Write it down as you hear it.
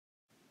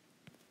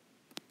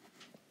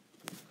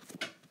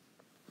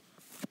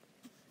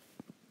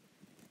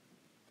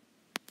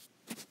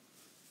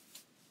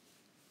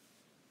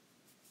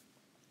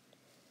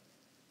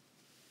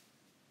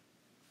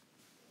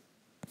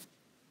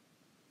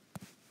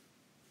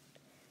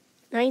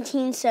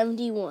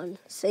1971,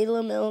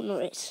 Salem,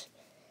 Illinois.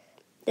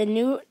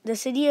 The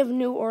city of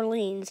New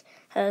Orleans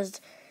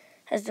has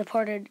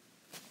departed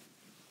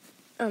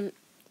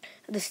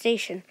the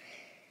station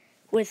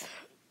with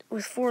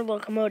 4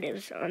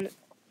 locomotives on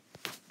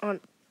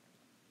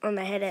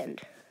the head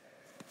end,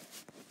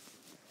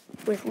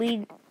 with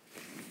lead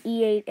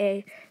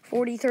E8A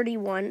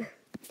 4031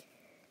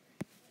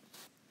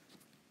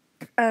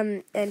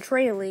 and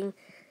trailing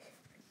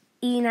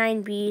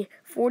E9B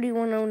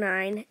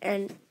 4109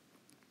 and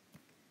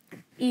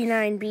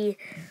E9B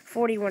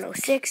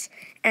 4106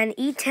 and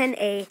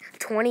E10A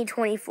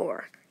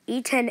 2024.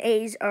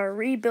 E10As are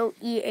rebuilt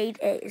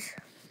E8As.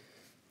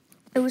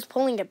 It was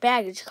pulling a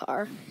baggage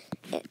car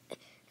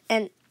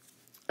and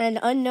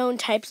unknown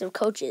types of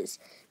coaches,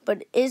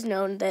 but it is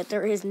known that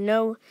there is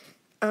no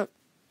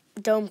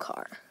dome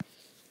car.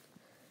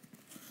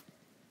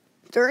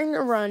 During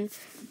the run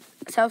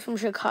south from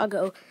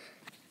Chicago,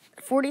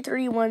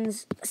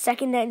 4031's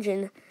second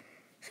engine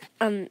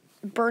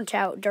burnt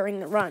out during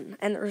the run,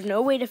 and there was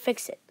no way to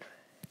fix it.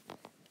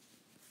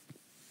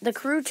 The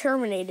crew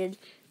terminated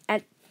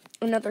at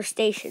another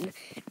station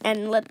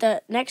and let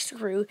the next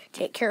crew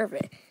take care of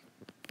it.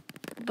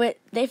 But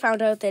they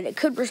found out that it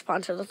could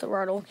respond to the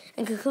throttle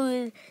and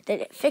concluded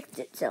that it fixed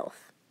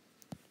itself.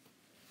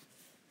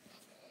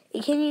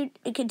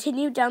 It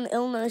continued down the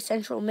Illinois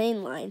Central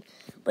Main Line,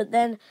 but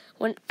then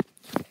when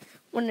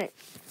it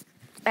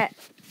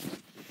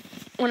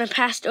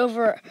passed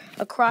over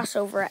a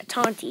crossover at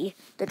Taunty,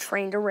 the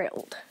train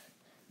derailed.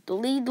 The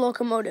lead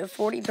locomotive,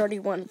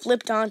 4031,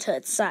 flipped onto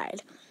its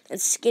side and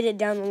skidded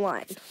down the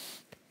line.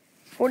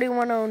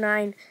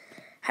 4109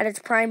 had its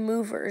prime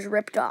movers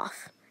ripped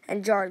off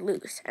and jarred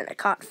loose, and it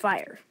caught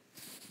fire.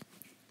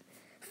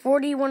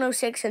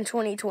 4106 and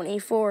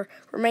 2024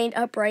 remained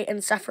upright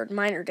and suffered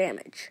minor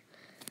damage.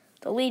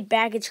 The lead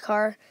baggage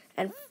car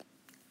and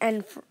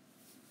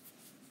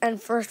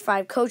first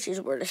 5 coaches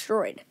were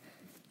destroyed.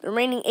 The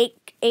remaining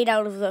 8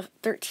 out of the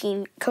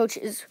 13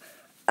 coaches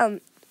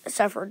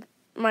suffered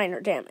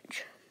minor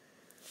damage.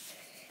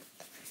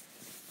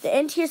 The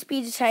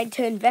NTSB decided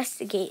to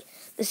investigate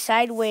the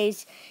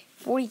sideways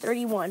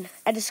 4031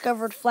 and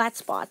discovered flat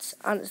spots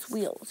on its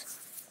wheels.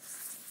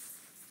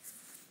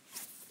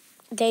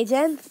 They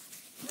then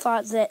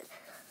thought that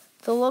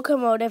the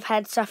locomotive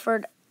had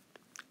suffered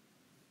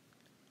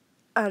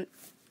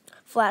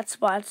flat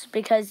spots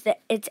because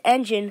its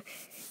engine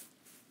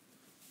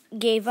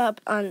gave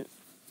up on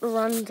the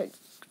run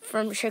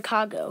from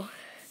Chicago.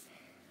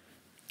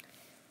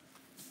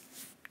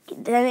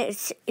 Then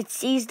it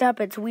seized up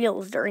its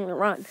wheels during the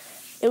run.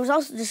 It was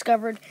also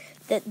discovered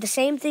that the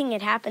same thing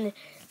had happened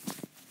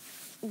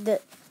the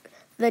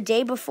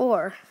day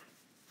before,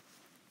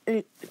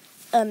 and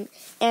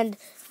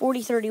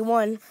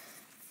 4031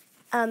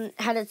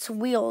 had its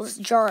wheels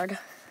jarred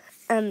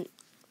and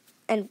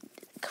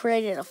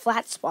created a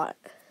flat spot.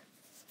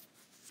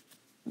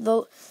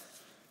 The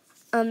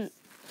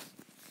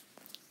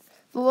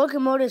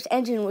locomotive's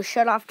engine was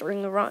shut off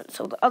during the run,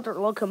 so the other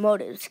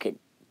locomotives could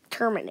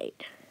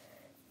terminate.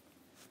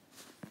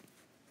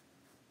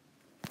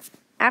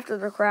 After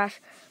the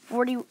crash,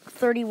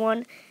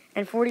 4031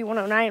 and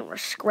 4109 were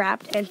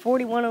scrapped, and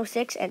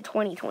 4106 and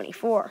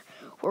 2024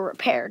 were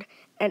repaired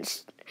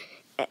and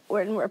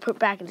were put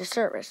back into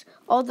service.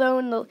 Although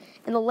in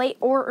the late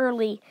or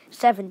early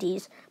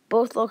 70s,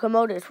 both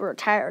locomotives were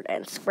retired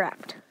and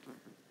scrapped.